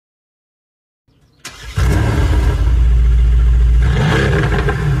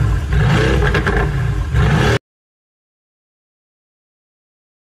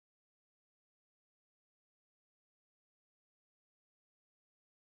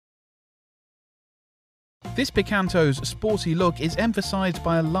This Picanto's sporty look is emphasised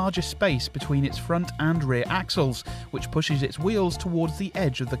by a larger space between its front and rear axles, which pushes its wheels towards the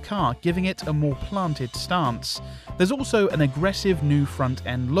edge of the car, giving it a more planted stance. There's also an aggressive new front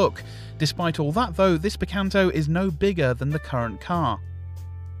end look. Despite all that though, this Picanto is no bigger than the current car.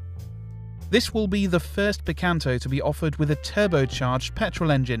 This will be the first Picanto to be offered with a turbocharged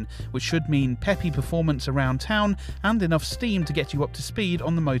petrol engine, which should mean peppy performance around town and enough steam to get you up to speed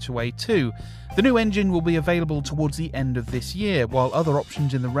on the motorway too. The new engine will be available towards the end of this year, while other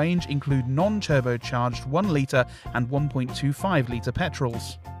options in the range include non-turbocharged 1 litre and 1.25 litre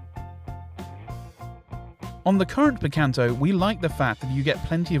petrols. On the current Picanto, we like the fact that you get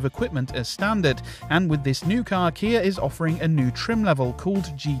plenty of equipment as standard, and with this new car, Kia is offering a new trim level called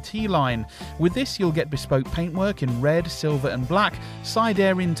GT Line. With this, you'll get bespoke paintwork in red, silver and black, side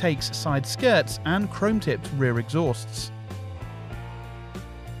air intakes, side skirts and chrome-tipped rear exhausts.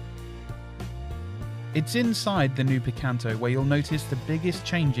 It's inside the new Picanto where you'll notice the biggest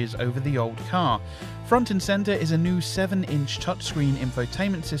changes over the old car. Front and centre is a new 7-inch touchscreen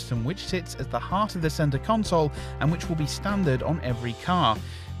infotainment system which sits at the heart of the centre console and which will be standard on every car.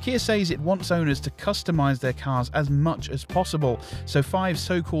 Kia says it wants owners to customise their cars as much as possible, so 5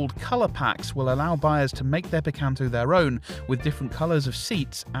 so-called colour packs will allow buyers to make their Picanto their own, with different colours of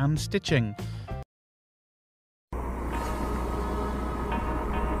seats and stitching.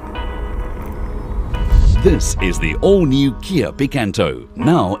 This is the all-new Kia Picanto,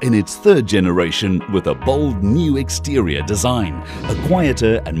 now in its 3rd generation with a bold new exterior design, a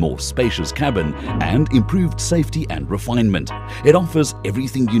quieter and more spacious cabin, and improved safety and refinement. It offers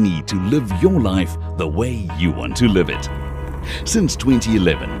everything you need to live your life the way you want to live it. Since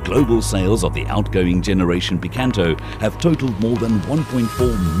 2011, global sales of the outgoing generation Picanto have totaled more than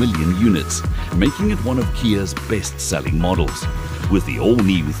 1.4 million units, making it one of Kia's best-selling models. With the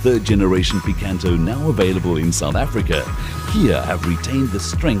all-new 3rd generation Picanto now available in South Africa, Kia have retained the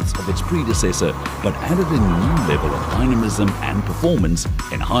strengths of its predecessor but added a new level of dynamism and performance,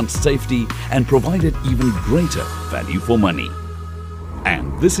 enhanced safety and provided even greater value for money.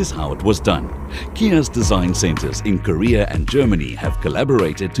 And this is how it was done. Kia's design centers in Korea and Germany have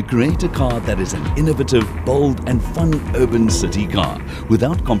collaborated to create a car that is an innovative, bold and fun urban city car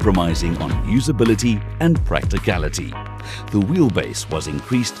without compromising on usability and practicality. The wheelbase was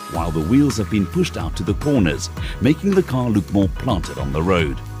increased while the wheels have been pushed out to the corners, making the car look more planted on the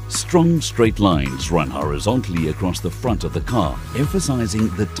road. Strong straight lines run horizontally across the front of the car, emphasizing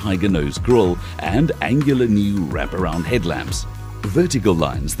the tiger nose grille and angular new wraparound headlamps. Vertical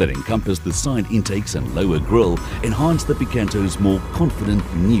lines that encompass the side intakes and lower grille enhance the Picanto's more confident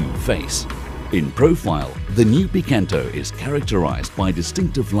new face. In profile, the new Picanto is characterized by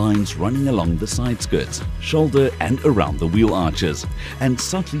distinctive lines running along the side skirts, shoulder and around the wheel arches, and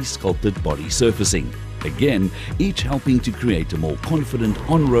subtly sculpted body surfacing. Again, each helping to create a more confident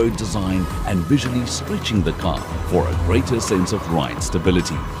on-road design and visually stretching the car for a greater sense of ride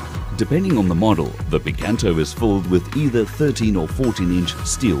stability. Depending on the model, the Picanto is filled with either 13 or 14-inch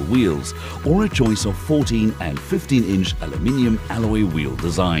steel wheels or a choice of 14 and 15-inch aluminium alloy wheel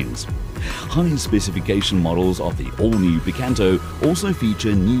designs. High specification models of the all-new Picanto also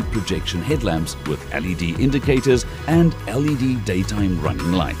feature new projection headlamps with LED indicators and LED daytime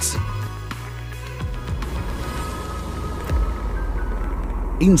running lights.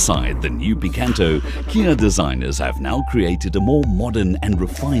 Inside the new Picanto, Kia designers have now created a more modern and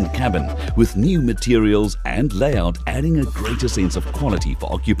refined cabin with new materials and layout adding a greater sense of quality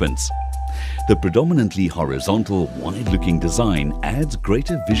for occupants. The predominantly horizontal, wide-looking design adds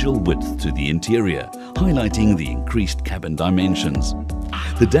greater visual width to the interior, highlighting the increased cabin dimensions.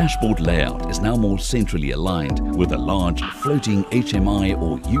 The dashboard layout is now more centrally aligned, with a large floating HMI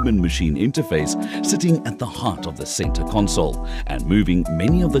or human-machine interface sitting at the heart of the center console and moving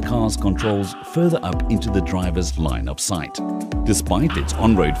many of the car's controls further up into the driver's line of sight. Despite its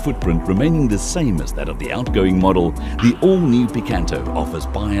on-road footprint remaining the same as that of the outgoing model, the all-new Picanto offers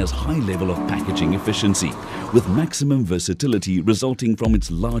buyers high level of packaging efficiency, with maximum versatility resulting from its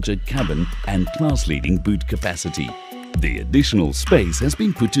larger cabin and class-leading boot capacity. The additional space has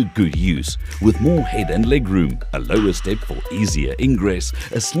been put to good use, with more head and leg room, a lower step for easier ingress,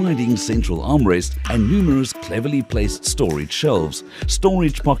 a sliding central armrest and numerous cleverly placed storage shelves,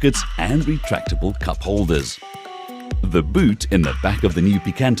 storage pockets and retractable cup holders. The boot in the back of the new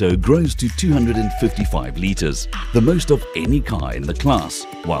Picanto grows to 255 litres, the most of any car in the class,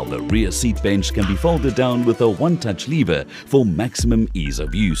 while the rear seat bench can be folded down with a one-touch lever for maximum ease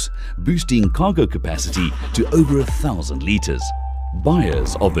of use, boosting cargo capacity to over 1,000 litres.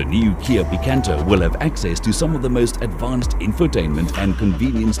 Buyers of the new Kia Picanto will have access to some of the most advanced infotainment and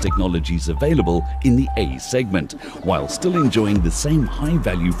convenience technologies available in the A segment, while still enjoying the same high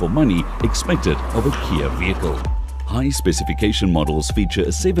value for money expected of a Kia vehicle. High-specification models feature a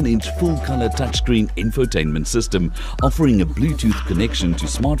 7-inch full-color touchscreen infotainment system offering a Bluetooth connection to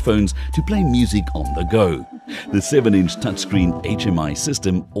smartphones to play music on the go. The 7-inch touchscreen HMI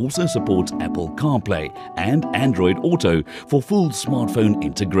system also supports Apple CarPlay and Android Auto for full smartphone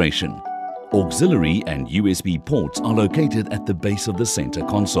integration. Auxiliary and USB ports are located at the base of the center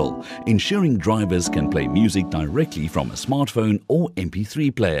console, ensuring drivers can play music directly from a smartphone or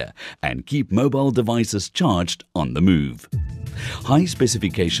MP3 player and keep mobile devices charged on the move.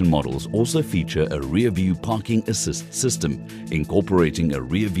 High-specification models also feature a rear-view parking assist system, incorporating a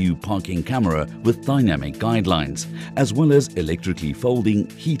rear-view parking camera with dynamic guidelines, as well as electrically folding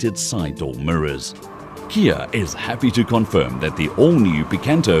heated side door mirrors. Kia is happy to confirm that the all-new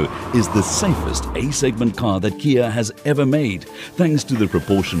Picanto is the safest A-segment car that Kia has ever made, thanks to the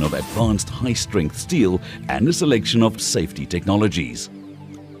proportion of advanced high-strength steel and a selection of safety technologies.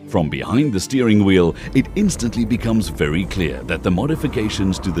 From behind the steering wheel, it instantly becomes very clear that the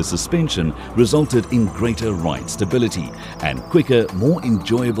modifications to the suspension resulted in greater ride stability and quicker, more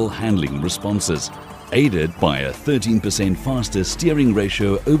enjoyable handling responses, aided by a 13% faster steering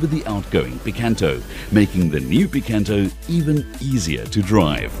ratio over the outgoing Picanto, making the new Picanto even easier to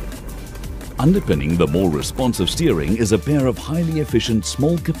drive. Underpinning the more responsive steering is a pair of highly efficient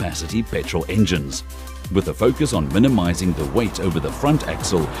small-capacity petrol engines. With a focus on minimizing the weight over the front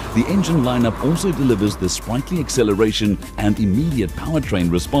axle, the engine lineup also delivers the sprightly acceleration and immediate powertrain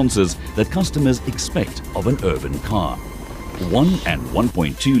responses that customers expect of an urban car. 1 and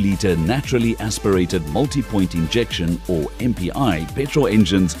 1.2-litre naturally aspirated multi-point injection or MPI petrol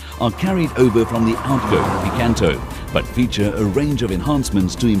engines are carried over from the outgoing Picanto, but feature a range of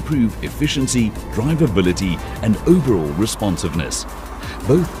enhancements to improve efficiency, drivability and overall responsiveness.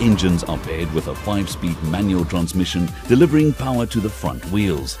 Both engines are paired with a 5-speed manual transmission delivering power to the front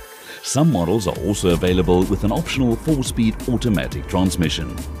wheels. Some models are also available with an optional 4-speed automatic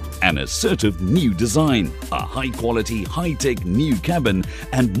transmission. An assertive new design, a high-quality, high-tech new cabin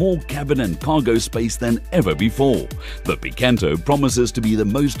and more cabin and cargo space than ever before. The Picanto promises to be the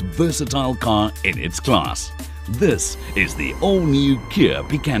most versatile car in its class. This is the all-new Kia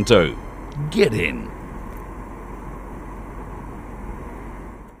Picanto. Get in!